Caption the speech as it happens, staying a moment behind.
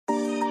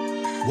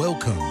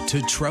Welcome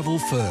to Travel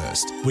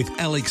First with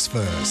Alex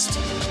First.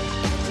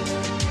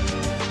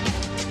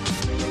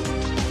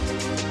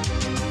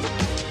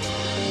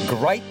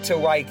 Great to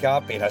wake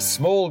up in a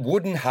small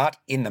wooden hut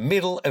in the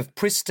middle of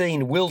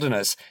pristine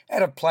wilderness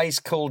at a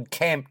place called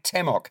Camp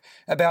Tamok,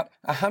 about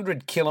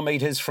 100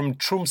 kilometres from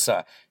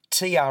Tromsø,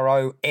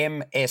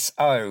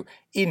 Tromso,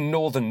 in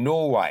northern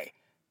Norway.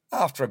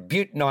 After a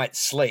beaut night's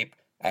sleep,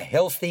 a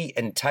healthy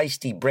and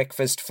tasty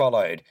breakfast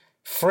followed,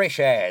 fresh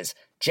as,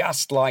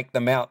 just like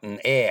the mountain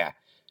air.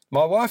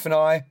 My wife and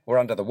I were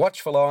under the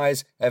watchful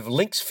eyes of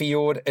Lynx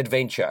Fjord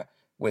Adventure,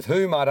 with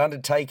whom I'd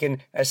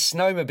undertaken a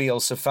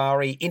snowmobile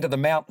safari into the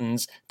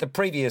mountains the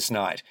previous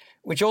night,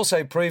 which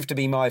also proved to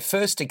be my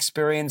first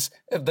experience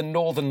of the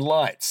Northern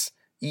Lights.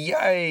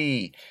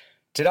 Yay!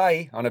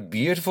 Today, on a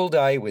beautiful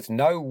day with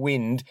no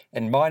wind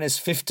and minus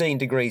 15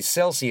 degrees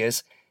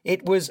Celsius,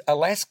 it was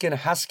Alaskan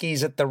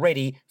Huskies at the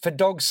ready for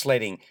dog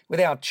sledding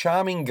with our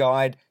charming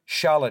guide,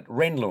 Charlotte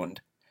Renlund.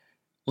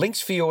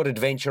 Lynx Fjord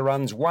Adventure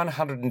runs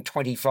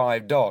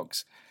 125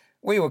 dogs.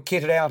 We were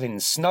kitted out in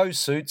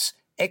snowsuits,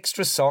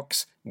 extra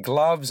socks,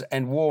 gloves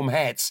and warm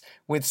hats,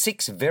 with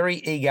 6 very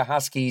eager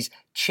huskies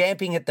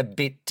champing at the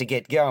bit to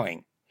get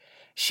going.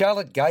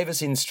 Charlotte gave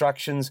us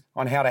instructions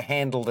on how to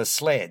handle the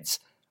sleds.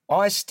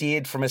 I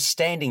steered from a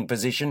standing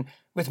position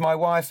with my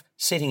wife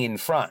sitting in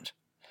front.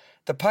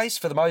 The pace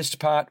for the most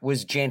part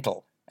was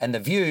gentle, and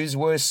the views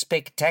were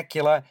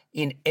spectacular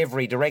in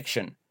every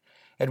direction.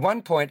 At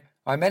one point,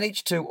 I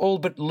managed to all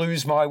but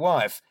lose my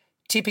wife,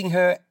 tipping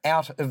her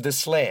out of the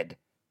sled.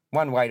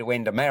 One way to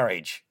end a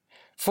marriage.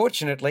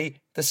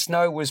 Fortunately, the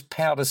snow was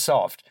powder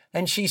soft,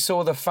 and she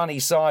saw the funny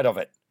side of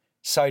it.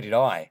 So did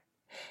I.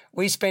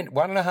 We spent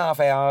 1.5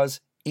 hours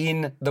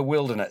in the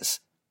wilderness,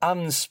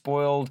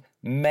 unspoiled,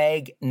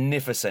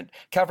 magnificent,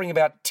 covering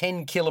about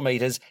 10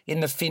 kilometres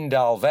in the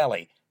Findale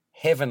Valley.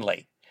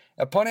 Heavenly.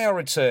 Upon our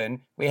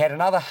return, we had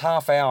another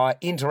half hour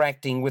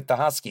interacting with the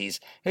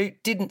huskies, who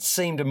didn't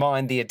seem to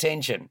mind the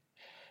attention.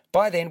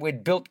 By then,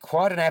 we'd built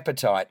quite an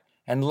appetite,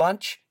 and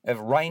lunch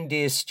of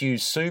reindeer stew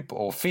soup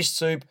or fish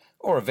soup,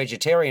 or a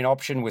vegetarian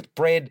option with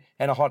bread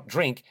and a hot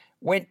drink,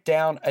 went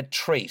down a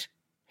treat.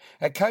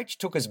 A coach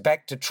took us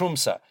back to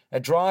Tromsø, a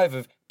drive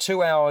of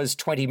 2 hours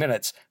 20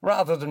 minutes,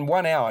 rather than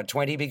 1 hour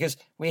 20, because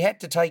we had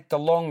to take the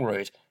long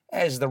route,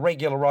 as the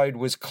regular road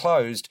was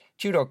closed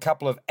due to a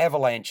couple of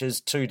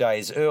avalanches 2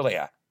 days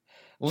earlier.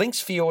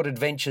 Lynx Fjord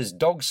Adventure's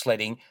dog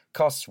sledding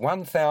costs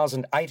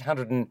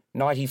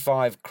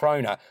 1,895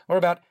 kroner, or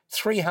about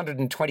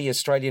 320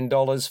 Australian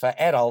dollars for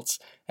adults,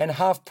 and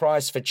half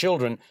price for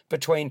children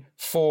between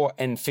 4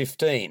 and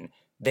 15.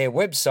 Their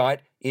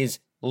website is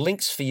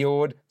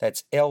lynxfjord,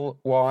 that's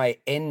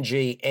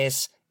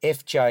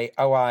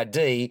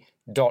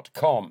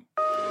LYNGSFJORD.com.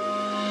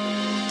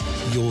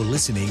 You're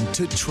listening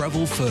to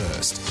Travel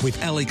First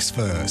with Alex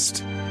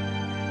First.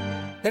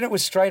 Then it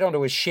was straight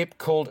onto a ship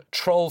called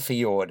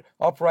Trollfjord,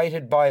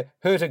 operated by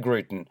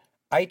Hurtigruten,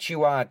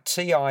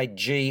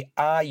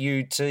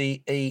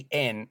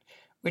 Hurtigruten,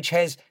 which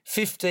has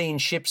 15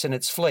 ships in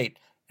its fleet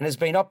and has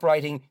been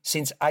operating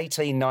since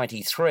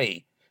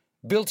 1893.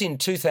 Built in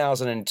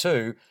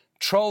 2002,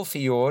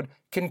 Trollfjord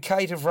can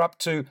cater for up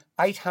to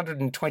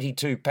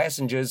 822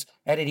 passengers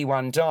at any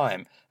one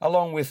time,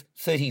 along with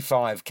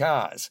 35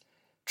 cars.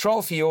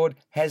 Trollfjord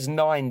has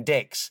 9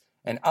 decks,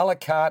 an a la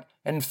carte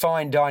and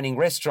fine dining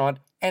restaurant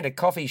and a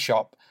coffee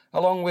shop,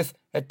 along with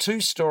a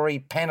 2-storey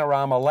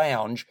panorama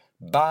lounge,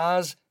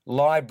 bars,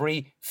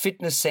 library,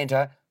 fitness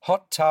centre,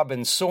 hot tub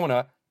and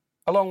sauna,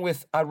 along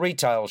with a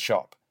retail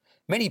shop.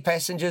 Many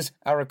passengers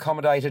are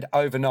accommodated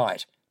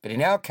overnight, but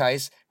in our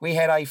case, we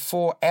had a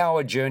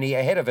 4-hour journey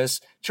ahead of us,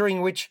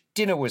 during which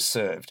dinner was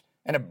served,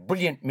 and a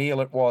brilliant meal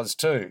it was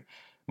too.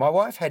 My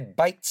wife had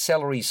baked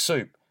celery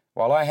soup,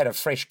 while I had a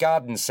fresh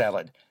garden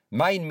salad.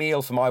 Main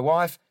meal for my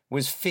wife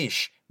was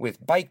fish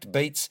with baked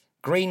beets,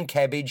 green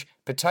cabbage,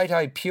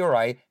 potato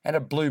puree and a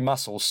blue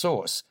mussel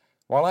sauce,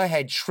 while I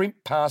had shrimp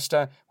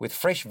pasta with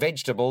fresh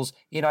vegetables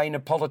in a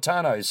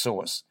Napolitano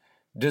sauce.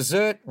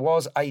 Dessert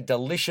was a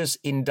delicious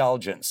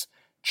indulgence,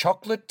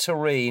 chocolate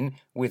terrine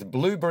with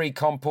blueberry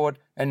compote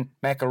and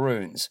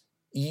macaroons.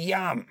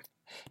 Yum!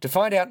 To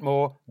find out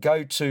more,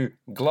 go to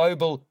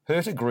Global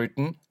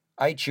Hurtigruten,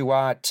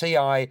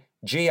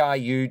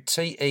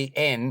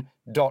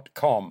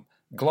 HURTIGRUTEN.com,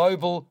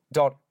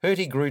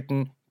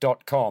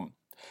 global.hurtigruten.com.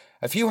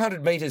 A few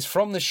hundred metres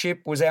from the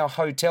ship was our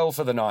hotel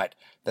for the night,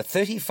 the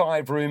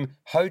 35-room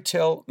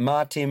Hotel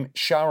Martin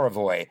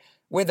Charavoy,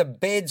 where the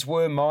beds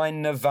were my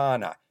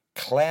nirvana,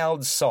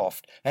 cloud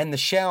soft, and the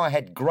shower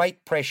had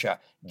great pressure,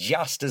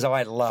 just as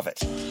I love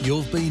it.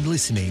 You've been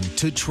listening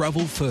to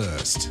Travel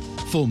First.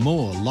 For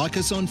more, like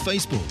us on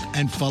Facebook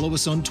and follow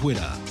us on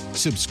Twitter.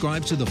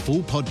 Subscribe to the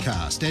full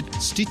podcast at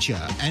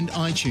Stitcher and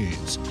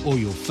iTunes or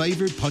your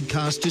favourite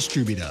podcast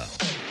distributor.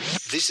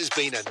 This has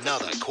been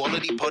another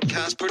quality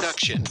podcast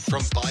production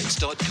from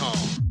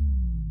Bytes.com.